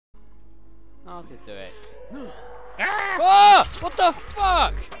I could do it. Ah! Oh! What the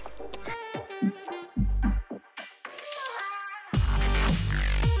fuck?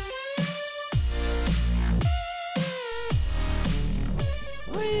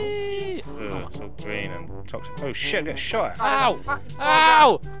 Whee! Ugh, it's all green and toxic. Oh shit, get shot at. Ow!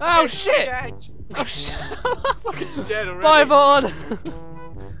 Ow! Oh shit! Oh shit! Dead already. Bye, Vaughn!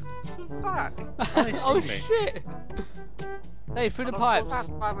 Fuck. Oh shit! Hey, through the pipes!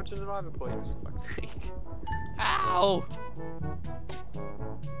 500 survivor points. For fuck's sake. Ow!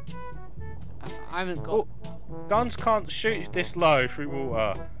 I haven't got. Oh, guns can't shoot this low through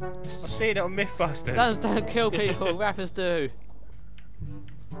water. I've seen it on Mythbusters. Guns don't kill people, rappers do.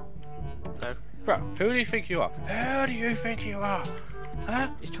 No. Bro, who do you think you are? Who do you think you are? Huh?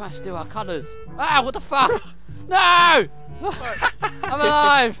 He's trying to steal our colours. Ah, what the fuck? No! I'm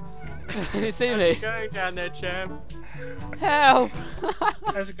alive! Can you see me? Going down there, champ. Help!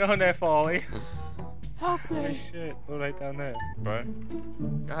 How's it going there, Folly? Help Oh me! shit, all the way down there, bro.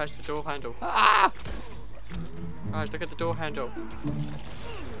 Guys, the door handle. Ah! Guys, look at the door handle.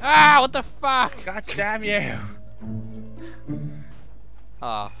 Ah! What the fuck? God damn you!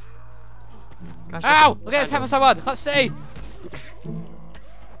 Ah! Guys, Ow! look at I'm the getting attacked by handle. someone! I can't see!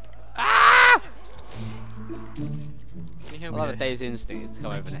 Ah! Can you hear I me? love a Dave's instinct to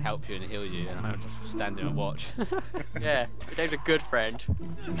come over and help you and heal you, and I'll just stand there and watch. Yeah, Dave's a good friend.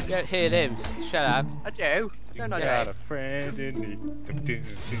 Don't heal him. Shut up. I do. No, no, Got Dave. a friend in need.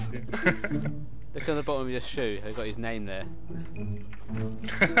 Look on the bottom of your shoe. They've got his name there.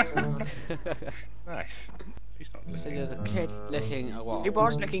 Nice. He's not So listening. there's a kid licking a wall. He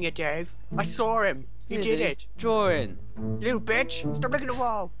was looking at Dave. I saw him. He did He's it. Drawing. You little bitch. Stop looking at the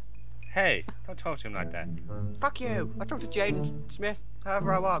wall. Hey, don't talk to him like that. Fuck you. I talk to Jaden Smith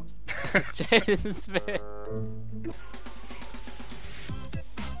however I want. Jaden Smith.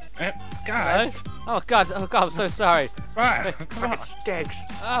 Guys! Oh god, I'm so sorry. Right, come Fucking on. stinks.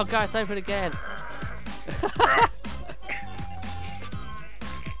 Oh god, it's open again.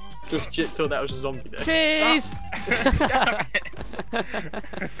 Legit thought that was a zombie there. Cheese! Damn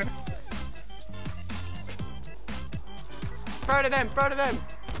it. Throw to them, throw to them.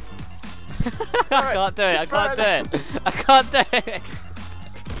 I can't do it, I can't do it. I can't do it.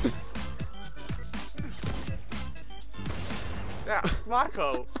 Yeah,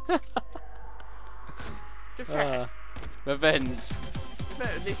 Michael. Defend. Revenge. You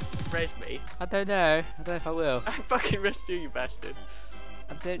better at least raise me. I don't know. I don't know if I will. I fucking rest you, you bastard.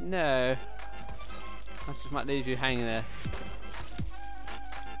 I don't know. I just might leave you hanging there.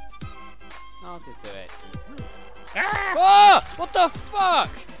 I could do it. Ah! Oh! What the fuck?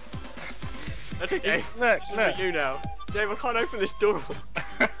 That's okay. Look, This is look. for you now. Dave, I can't open this door.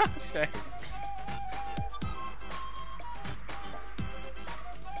 Shame.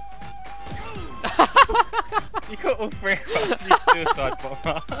 You got all three of us, you suicide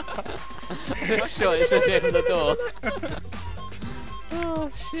bomber. Shot it says here from the door.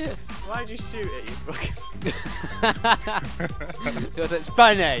 Oh shit. Why'd you shoot it, you fucking... Because it's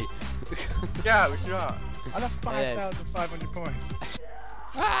funny. Yeah, we shot. I lost 5,500 points.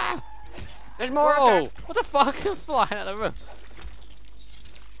 Ah! There's more of Whoa! them. What the fuck? I'm flying out of the room.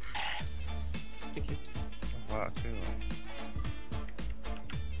 Thank you. Wow, too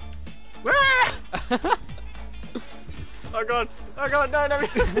Oh god, no, no,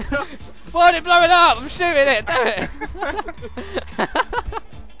 no. Why did it blow it up? I'm shooting it, damn it!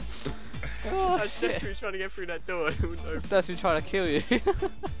 Oh, I was shit. desperately trying to get through that door. It's desperately trying to kill you.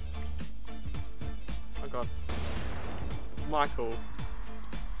 Oh god. Michael.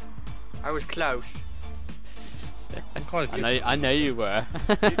 I was close. I'm quite good. I know you were.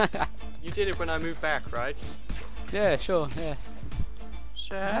 You did it when I moved back, right? Yeah, sure, yeah.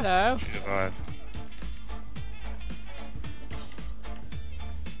 Sure. Hello. Survive.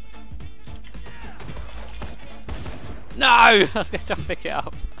 No! I was going to pick it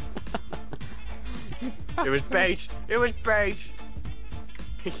up. It was bait. It was bait.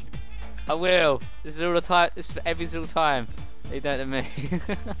 I will. This is all the time. This is for every single time. You don't to me.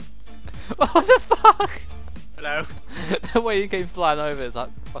 What the fuck? Hello. The way you came flying over is like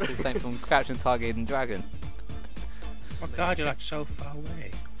fucking something from Crouching Tiger, Hidden Dragon. Oh god, you're like so far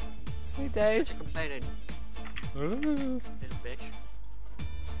away. Hey Dave. You're complaining, Ooh, little bitch.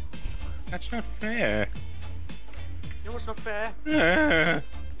 that's not fair. You know what's not fair?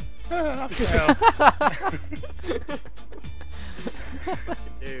 I fell.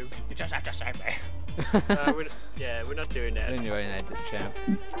 Ew. You just have to save me. Yeah, we're not doing that. Then you're in there, champ.